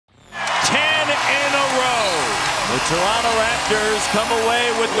The Toronto Raptors come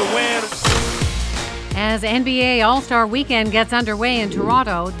away with the win. As NBA All-Star Weekend gets underway in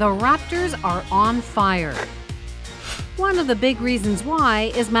Toronto, the Raptors are on fire. One of the big reasons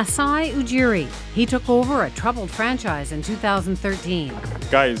why is Masai Ujiri. He took over a troubled franchise in 2013.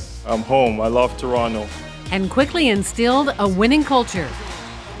 Guys, I'm home. I love Toronto. And quickly instilled a winning culture.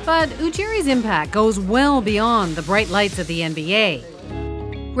 But Ujiri's impact goes well beyond the bright lights of the NBA.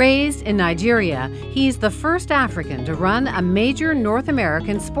 Raised in Nigeria, he's the first African to run a major North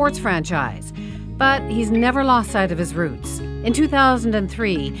American sports franchise. But he's never lost sight of his roots. In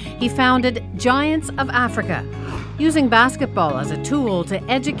 2003, he founded Giants of Africa, using basketball as a tool to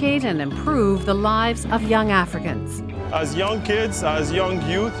educate and improve the lives of young Africans. As young kids, as young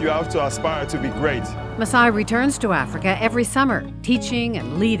youth, you have to aspire to be great. Masai returns to Africa every summer, teaching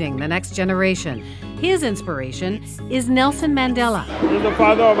and leading the next generation. His inspiration is Nelson Mandela. He's the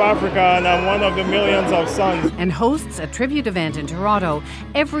father of Africa, and I'm one of the millions of sons. And hosts a tribute event in Toronto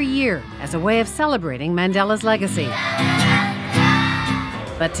every year as a way of celebrating Mandela's legacy.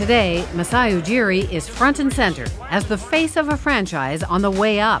 But today, Masai Ujiri is front and center as the face of a franchise on the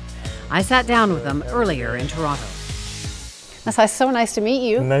way up. I sat down with him earlier in Toronto. Masai, so nice to meet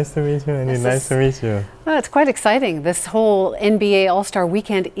you. Nice to meet you, Wendy. Nice to meet you. Well, it's quite exciting, this whole NBA All-Star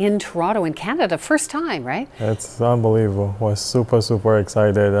Weekend in Toronto, in Canada. First time, right? It's unbelievable. We're super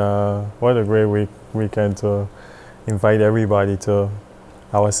excited. What a great weekend to invite everybody to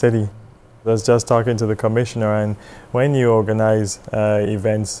our city. I was just talking to the commissioner, and when you organize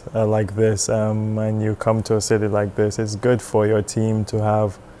events like this and you come to a city like this, it's good for your team to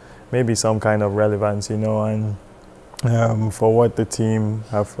have maybe some kind of relevance, you know, and for what the team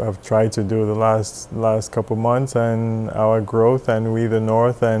have tried to do the last couple months and our growth, and we the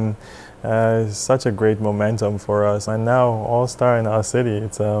North, and such a great momentum for us. And now All-Star in our city,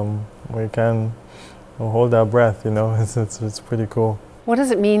 it's we can hold our breath, you know. It's pretty cool. What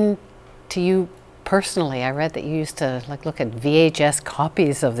does it mean to you personally? I read that you used to look at VHS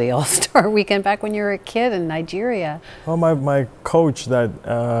copies of the All-Star Weekend back when you were a kid in Nigeria. Well, my coach that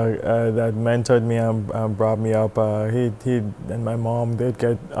mentored me and brought me up, he and my mom, they'd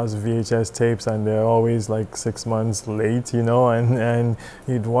get us VHS tapes, and they're always like 6 months late, you know, and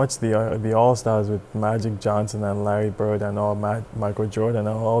you'd watch the All-Stars with Magic Johnson and Larry Bird and Michael Jordan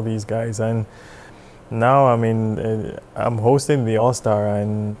and all these guys. And now, I mean, I'm hosting the All-Star,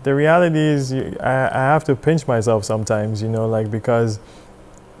 and the reality is I have to pinch myself sometimes, you know, like, because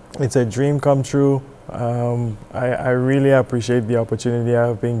it's a dream come true. I really appreciate the opportunity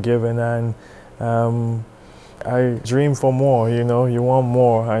I've been given, and I dream for more, you know. You want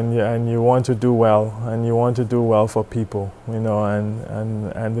more, and you want to do well, and you want to do well for people, you know,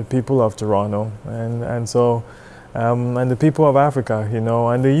 and the people of Toronto, and so. And the people of Africa, you know,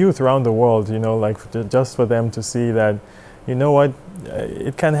 and the youth around the world, you know, like just for them to see that, you know what,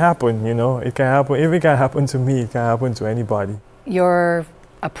 it can happen, you know, it can happen. If it can happen to me, it can happen to anybody. Your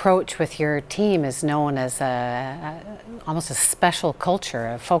approach with your team is known as almost a special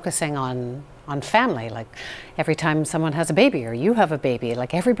culture, focusing on family. Like every time someone has a baby or you have a baby,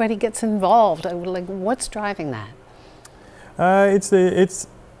 like everybody gets involved. Like, what's driving that?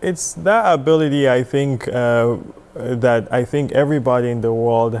 It's that ability, I think, that I think everybody in the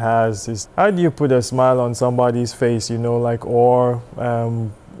world has, is how do you put a smile on somebody's face, you know, like, or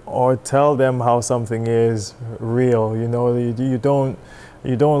tell them how something is real, you know. You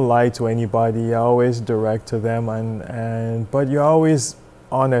don't lie to anybody. You're always direct to them, but you're always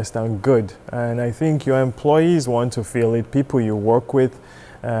honest and good. And I think your employees want to feel it, people you work with,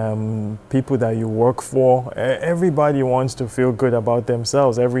 people that you work for, everybody wants to feel good about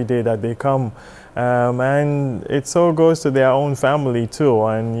themselves every day that they come. And it so goes to their own family too.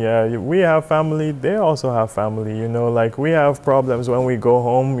 And yeah, we have family, they also have family, you know, like we have problems when we go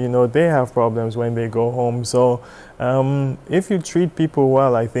home, you know, they have problems when they go home. So if you treat people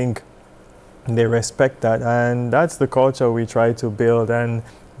well, I think they respect that, and that's the culture we try to build, and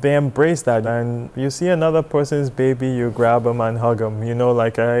they embrace that. And you see another person's baby, you grab them and hug them, you know,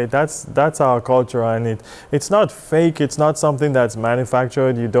 like that's our culture. And it's not fake, it's not something that's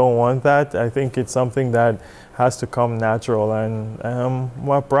manufactured. You don't want that. I think it's something that has to come natural, and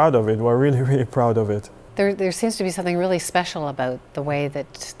we're proud of it. We're really proud of it. There seems to be something really special about the way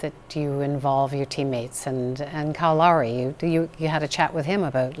that you involve your teammates, and Kyle Lowry, you had a chat with him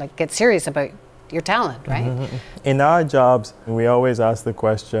about, like, get serious about your talent, right? Mm-hmm. In our jobs, we always ask the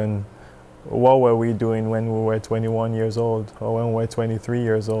question, what were we doing when we were 21 years old or when we were 23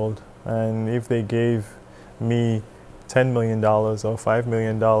 years old? And if they gave me $10 million or $5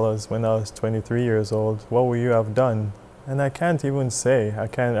 million when I was 23 years old, what would you have done? And I can't even say,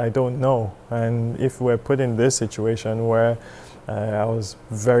 I don't know. And if we're put in this situation where I was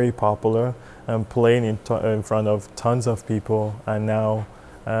very popular and playing in front of tons of people, and now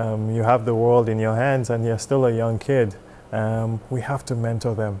you have the world in your hands and you're still a young kid, we have to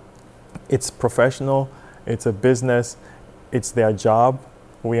mentor them. It's professional, it's a business, it's their job,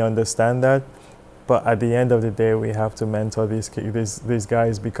 we understand that. But at the end of the day, we have to mentor these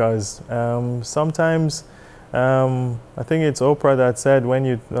guys because sometimes, I think it's Oprah that said when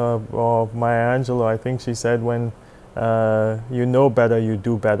you, or Maya Angelou, I think she said when you know better, you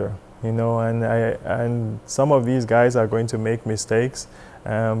do better. You know, and some of these guys are going to make mistakes,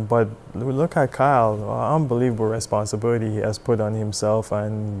 but look at Kyle, unbelievable responsibility he has put on himself,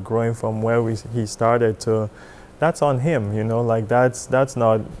 and growing from where he started to, that's on him. You know, like that's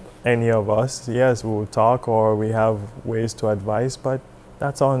not any of us. Yes, we will talk or we have ways to advise, but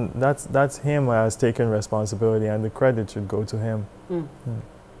that's him who has taken responsibility, and the credit should go to him.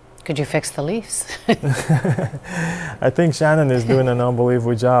 Could you fix the Leafs? I think Shannon is doing an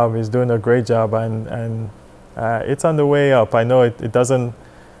unbelievable job. He's doing a great job, and it's on the way up. I know it doesn't,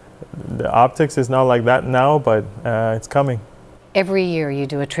 the optics is not like that now, but it's coming. Every year you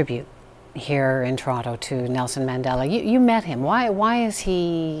do a tribute here in Toronto to Nelson Mandela. You met him. Why is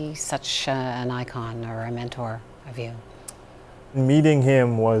he such an icon or a mentor of you? Meeting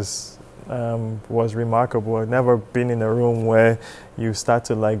him was remarkable. I've never been in a room where you start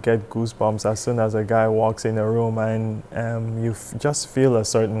to like get goosebumps as soon as a guy walks in a room, and you just feel a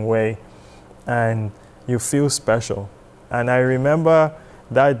certain way and you feel special. And I remember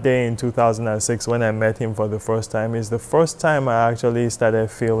that day in 2006 when I met him for the first time is the first time I actually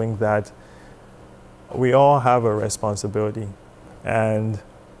started feeling that we all have a responsibility. And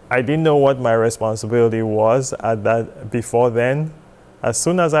I didn't know what my responsibility was before then. As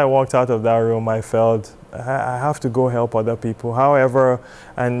soon as I walked out of that room, I felt I have to go help other people. However,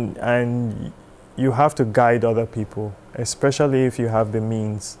 and you have to guide other people, especially if you have the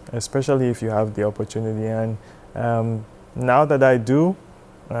means, especially if you have the opportunity. And now that I do,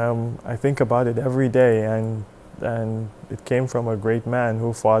 I think about it every day, and it came from a great man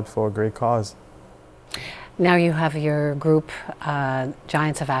who fought for a great cause. Now you have your group,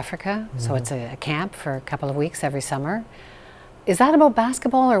 Giants of Africa, so it's a camp for a couple of weeks every summer. Is that about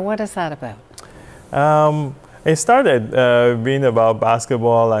basketball, or what is that about? It started being about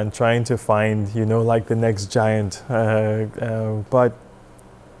basketball and trying to find, you know, like the next giant. But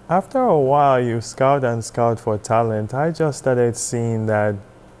after a while, you scout and scout for talent. I just started seeing that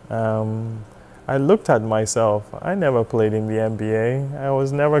I looked at myself. I never played in the NBA. I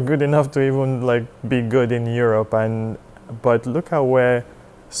was never good enough to even like be good in Europe. But look at where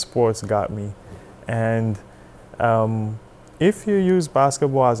sports got me. And if you use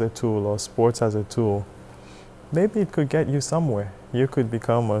basketball as a tool or sports as a tool, maybe it could get you somewhere. You could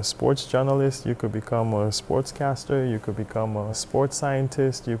become a sports journalist, you could become a sportscaster, you could become a sports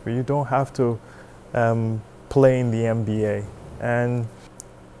scientist. You don't have to play in the NBA. And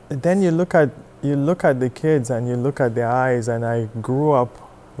then you look at the kids and you look at their eyes, and I grew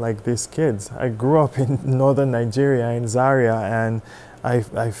up like these kids. I grew up in northern Nigeria, in Zaria, and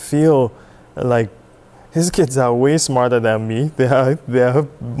I feel like his kids are way smarter than me. They are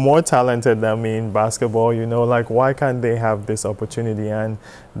more talented than me in basketball. You know, like, why can't they have this opportunity? And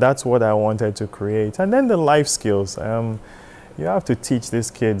that's what I wanted to create. And then the life skills. You have to teach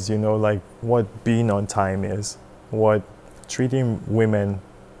these kids, you know, like what being on time is, what treating women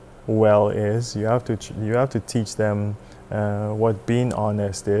well is. You have to teach them what being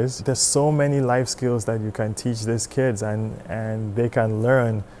honest is. There's so many life skills that you can teach these kids, and they can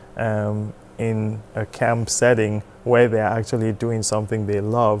learn in a camp setting where they're actually doing something they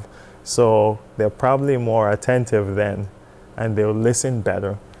love. So they're probably more attentive then, and they'll listen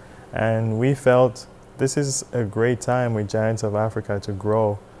better. And we felt this is a great time with Giants of Africa to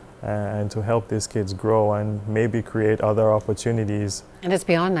grow and to help these kids grow and maybe create other opportunities. And it's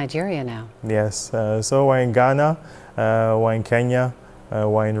beyond Nigeria now. Yes, so we're in Ghana, we're in Kenya,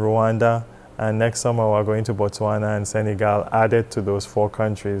 we're in Rwanda, and next summer we're going to Botswana and Senegal, added to those 4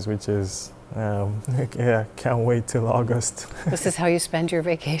 countries, which is, yeah, can't wait till August. This is how you spend your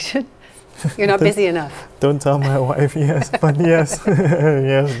vacation? You're not busy enough. Don't tell my wife, yes, but yes,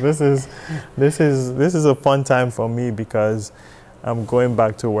 yes, this is a fun time for me because I'm going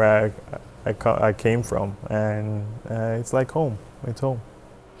back to where I came from, and it's like home. It's home.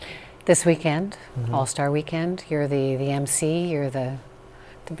 This weekend, All-Star Weekend, you're the MC, you're the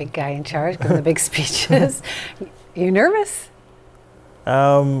big guy in charge, giving the big speeches. You nervous?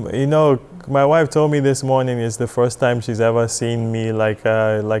 You know, my wife told me this morning it's the first time she's ever seen me like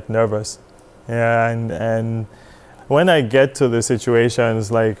nervous. Yeah, and when I get to the situations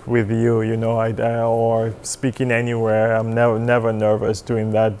like with you, you know, or speaking anywhere, I'm never nervous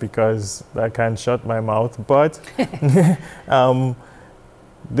doing that because I can't shut my mouth. But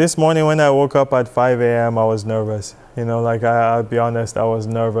this morning when I woke up at 5 a.m., I was nervous. You know, like I'll be honest, I was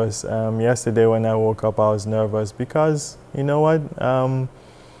nervous. Yesterday when I woke up, I was nervous because, you know what,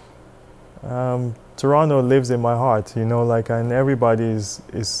 Toronto lives in my heart, you know, like, and everybody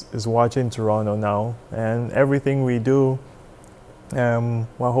is watching Toronto now, and everything we do,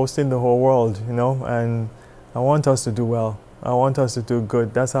 we're hosting the whole world, you know, and I want us to do well. I want us to do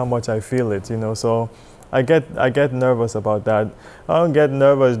good. That's how much I feel it, you know, so I get nervous about that. I don't get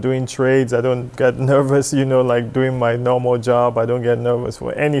nervous doing trades. I don't get nervous, you know, like doing my normal job. I don't get nervous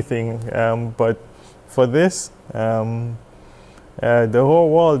for anything. But for this, the whole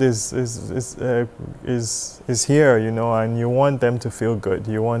world is here, you know, and you want them to feel good.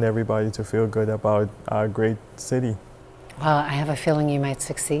 You want everybody to feel good about our great city. Well, I have a feeling you might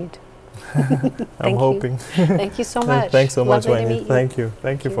succeed. I'm hoping. Thank you so much. Thanks so much, Lovely Wendy. to meet you. Thank you.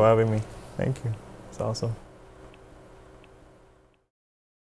 Thank you for having me. Thank you. It's awesome.